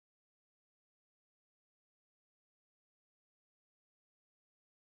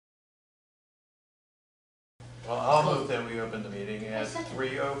Well, I'll move that we open the meeting at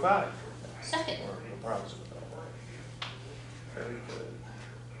 3:05. Second. Or approximately. Very good.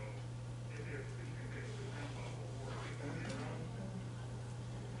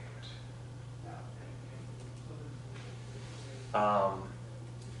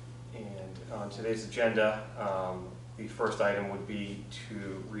 And on today's agenda, the first item would be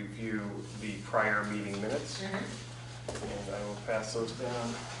to review the prior meeting minutes. And I will pass those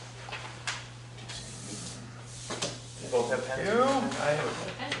down. You both have pens? I have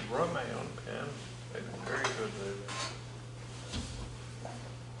a pen. I brought my own pen. I've been very good with it.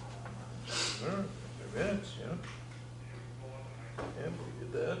 The minutes, yeah. Yeah, we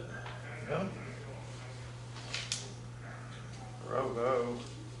did that. Yeah. Bravo.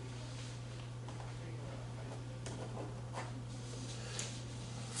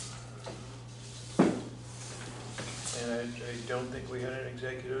 And I don't think we had an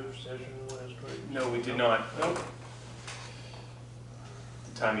executive session last week. No, we did not. Nope.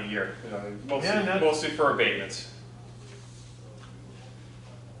 The time of year, mostly, Yeah, mostly for abatements.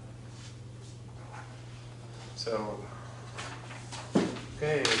 So,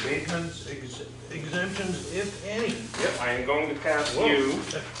 Okay, abatements, exemptions, if any. yep, I am going to pass Whoa. you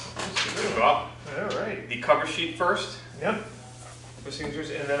well, All right. the cover sheet first Yep. for signatures,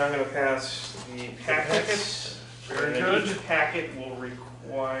 and then I'm going to pass the packets. Very And then good. each packet will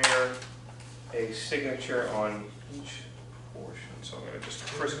require a signature on each portion. So I'm going to just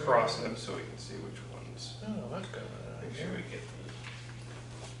crisscross them so we can see which ones. Oh, that's good. Make sure we get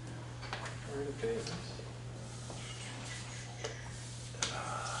the right abatements.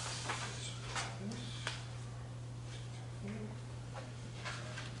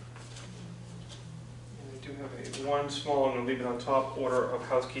 And I do have one small, and I'll leave it on top, order of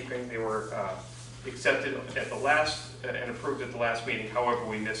housekeeping. They were accepted at the last and approved at the last meeting. However,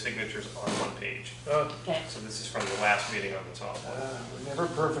 we missed signatures on one page. Okay. So this is from the last meeting on the top one. We're never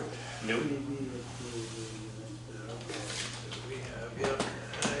perfect. Nope. We have, yep,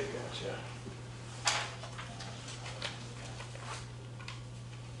 I gotcha.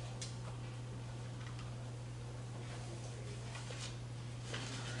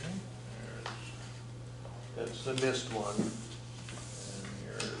 That's the missed one. And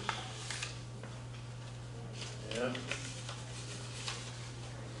yours. Yep.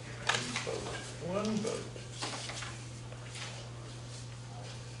 One vote.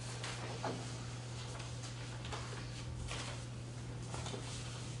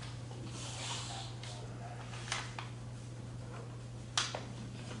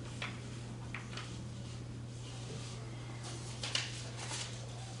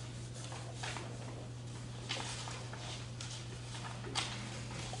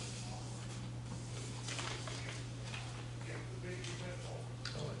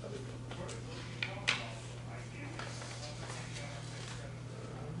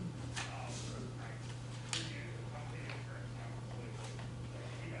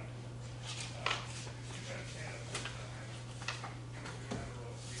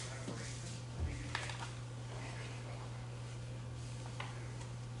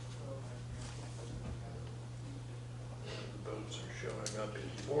 Votes are showing up in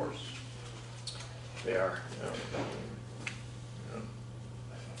force. They are. Yeah.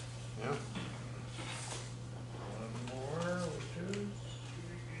 Yeah. One more, which is,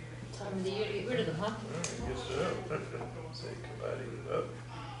 Time of the year to get rid of them, huh? I guess so. Say somebody up.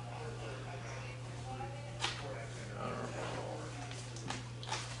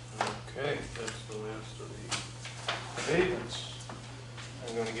 Okay, that's the last of the abatements.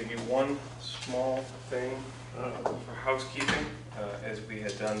 I'm going to give you one small thing Oh, for housekeeping. As we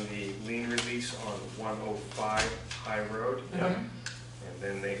had done the lien release on 105 High Road. Yep. And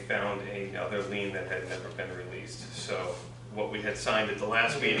then they found another lien that had never been released. So what we had signed at the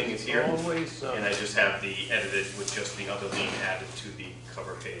last meeting is here. Always some. And I just have the edited with just the other lien added to the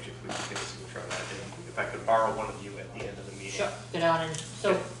cover page if we could get a signature on that. And if I could borrow one of you at the end of the meeting. Sure. Go down and,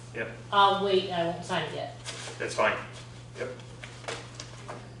 so Yep, I'll wait, I won't sign it yet. that's fine. Yep.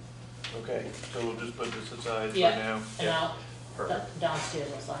 Okay, so we'll just put this aside for Yeah. now. And I'll, Perfect. downstairs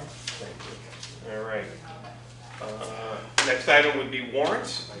I'll sign. Thank you. All right. Next item would be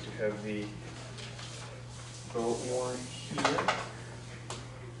warrants. I do have the vote warrant here.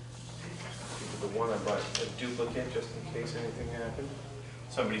 The one I brought a duplicate just in case anything happened.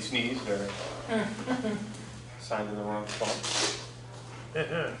 Somebody sneezed or signed in the wrong spot. Not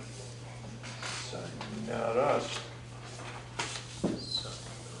us. Signed in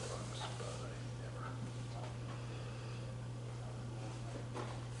the wrong spot, I never.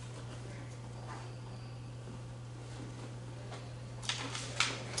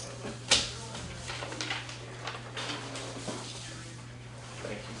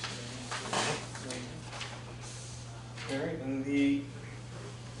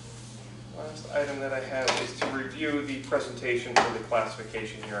 item that I have is to review the presentation for the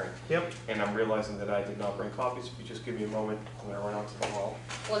classification hearing. Yep. And I'm realizing that I did not bring copies. If you just give me a moment, I'm gonna run out to the hall.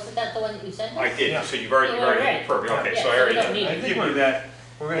 Wasn't that the one that you sent us? I did, Yeah. so you've already, Oh, right. perfect, okay, Yeah, so I so we already don't need I it. give you that.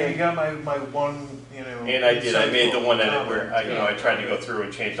 You got my one, you know. And I did, I made the one edit where, insightful I tried to go through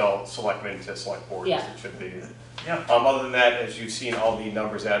and change all selectmen to select board as Yeah. it should be. Yeah. Other than that, as you've seen, all the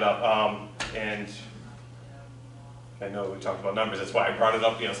numbers add up, and I know we talked about numbers, that's why I brought it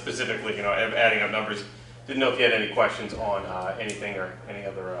up, specifically, adding up numbers. Didn't know if you had any questions on, anything or any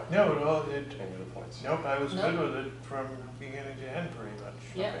other, No, well, any other points. nope, I was Nope. good with it from beginning to end pretty much.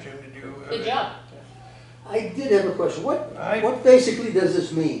 Yeah. Jim, did you? Good job. I did have a question. I- What basically does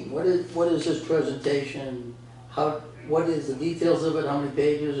this mean? What is this presentation? What is the details of it? How many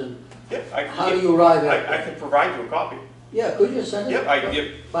pages? And Yep, how do you arrive at I it? can provide you a copy. Yeah, could you send it? Yep,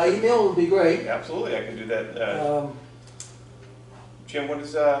 By email would be great. absolutely, I can do that. Jim, what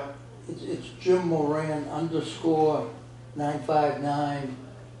is, It's Jim Moran _959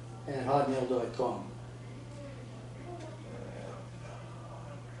 at hotmail.com.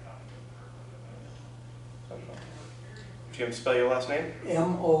 Jim, spell your last name?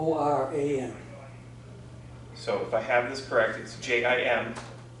 MORAN. So if I have this correct, it's JIMMORAN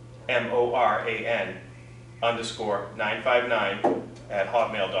 _959 at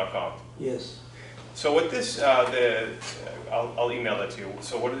hotmail.com. Yes. So what this, I'll email that to you.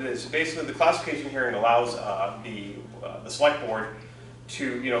 So what it is, basically the classification hearing allows the select board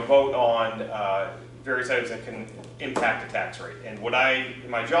to, vote on various items that can impact the tax rate. And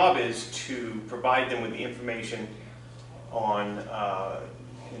my job is to provide them with the information on,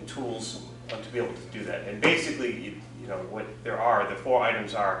 and tools to be able to do that. And basically, what the 4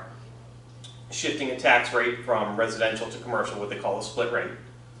 items are shifting a tax rate from residential to commercial, what they call a split rate.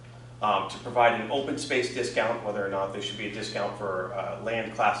 To provide an open space discount, whether or not there should be a discount for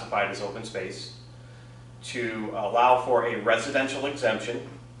land classified as open space, to allow for a residential exemption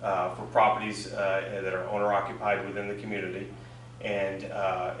for properties that are owner occupied within the community, and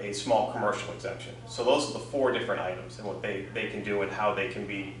a small commercial exemption. So those are the 4 different items and what they can do and how they can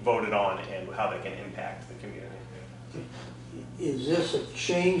be voted on and how they can impact the community. Is this a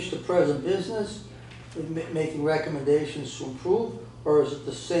change to present business, making recommendations to improve, or is it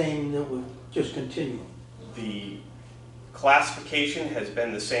the same that would just continue? The classification has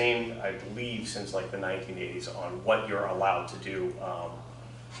been the same, I believe, since like the 1980s on what you're allowed to do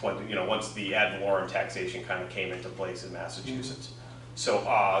once the ad valorem taxation kind of came into place in Massachusetts. So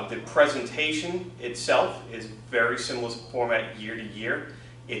the presentation itself is very similar format year to year.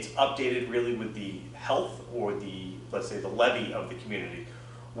 It's updated really with the health or let's say the levy of the community.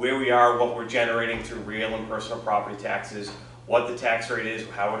 Where we are, what we're generating through real and personal property taxes, what the tax rate is,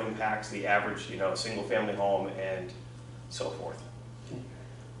 how it impacts the average, single family home and so forth.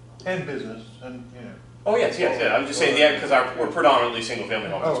 And business, and, Oh, yes, I'm just saying, because we're predominantly single family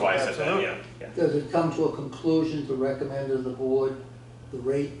homes, that's why I said that, absolutely. yeah. Does it come to a conclusion to recommend to the board the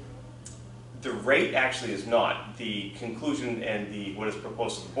rate? The rate actually is not. The conclusion and what is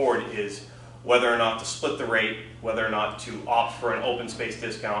proposed to the board is whether or not to split the rate, whether or not to opt for an open space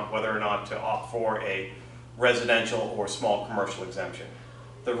discount, whether or not to opt for a residential or small commercial exemption.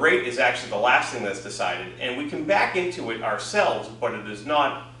 The rate is actually the last thing that's decided, and we can back into it ourselves, but it is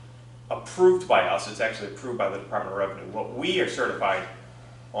not approved by us, it's actually approved by the Department of Revenue. What we are certified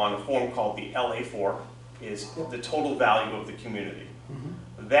on a form called the LA4 is the total value of the community.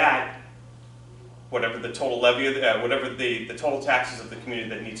 That, whatever the total levy, whatever the total taxes of the community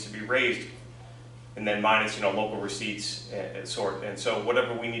that needs to be raised, and then minus local receipts and so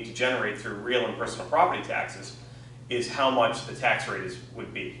whatever we need to generate through real and personal property taxes is how much the tax rate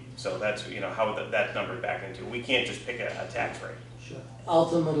would be. So that's how that number back into. We can't just pick a tax rate. Sure.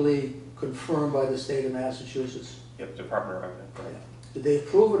 Ultimately confirmed by the state of Massachusetts. Yep, Department of Revenue. Yeah. Did they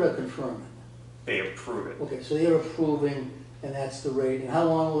approve it or confirm it? They approve it. Okay, so they're approving, and that's the rate. And how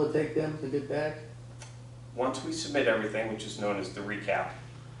long will it take them to get back? Once we submit everything, which is known as the recap,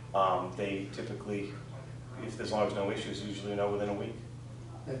 they typically, as long as no issues, usually know within a week.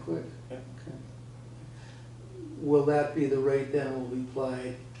 That quick? Yeah. Okay. Will that be the rate then will be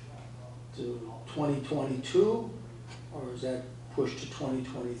applied to 2022, or is that pushed to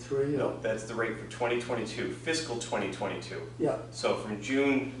 2023? No, that's the rate for 2022, fiscal 2022. Yeah. So from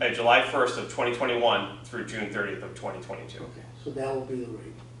July 1st of 2021 through June 30th of 2022. Okay, so that will be the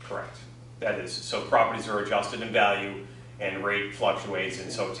rate. Correct. That is, so properties are adjusted in value and rate fluctuates,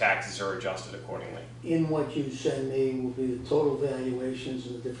 and so taxes are adjusted accordingly. In what you send me will be the total valuations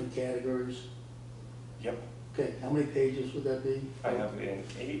in the different categories? Yep. Okay, how many pages would that be? I have an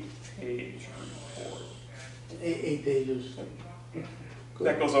 8-page report. 8 pages.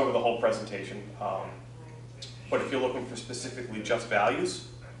 That goes over the whole presentation. But if you're looking for specifically just values,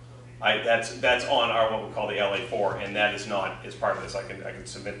 that's on our, what we call the LA4, and that is not, as part of this. I can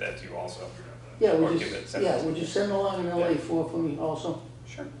submit that to you also. Yeah, Or would give you, it, send yeah, it. would you send along an LA4 for me also?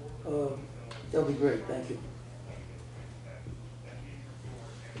 Sure. That'll be great, thank you.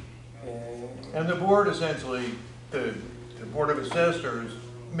 And the board essentially, the Board of Assessors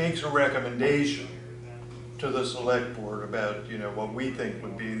makes a recommendation to the select board about, you know, what we think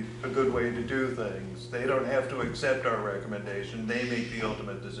would be a good way to do things. They don't have to accept our recommendation, they make the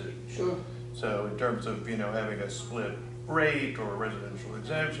ultimate decision. Sure. So in terms of, you know, having a split rate or residential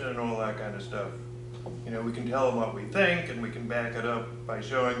exemption and all that kind of stuff, you know, we can tell them what we think and we can back it up by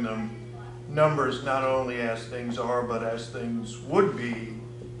showing them numbers not only as things are, but as things would be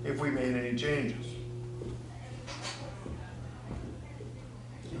if we made any changes.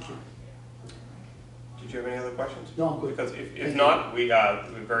 Thank you. Did you have any other questions? No, I'm good. Because if Thank you. not, we have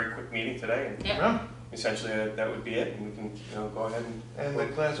a very quick meeting today, and Yep. Yeah. essentially that would be it, and we can, you know, go ahead And the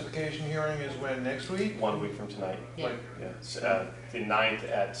classification hearing is when, next week? 1 week from tonight. Yeah. Yeah, the 9th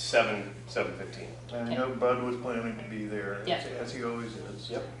at 7:15. I know Bud was planning to be there, Yeah. as he always is.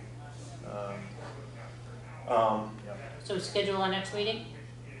 Yep. So schedule our next meeting?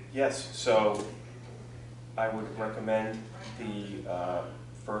 Yes, so I would recommend the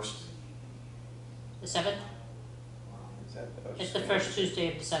first, The 7th? is that? It's the first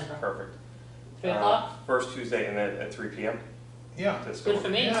Tuesday of December. Perfect. 3 o'clock? First Tuesday and then at 3 p.m. Yeah. That's Good for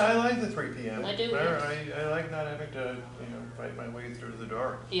me. Yeah, I like the 3 p.m. I do, Better. yes. I like not having to, you know, fight my way through the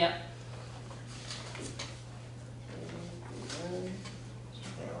dark. Yeah.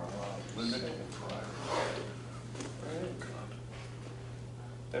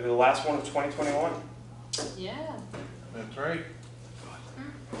 That'll be the last one of 2021. Yeah. That's right.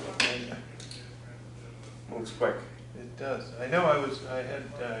 Moves quick. It does. I know I was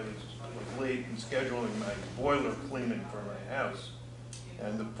late in scheduling my boiler cleaning for my house.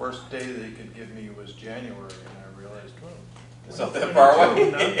 And the first day they could give me was January, and I realized, well. It's not that far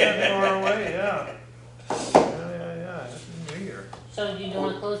away. Not that far away, yeah. Yeah, it's New Year. So do you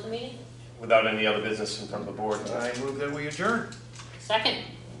want to close the meeting? Without any other business in front of the board. I move that we adjourn. Second?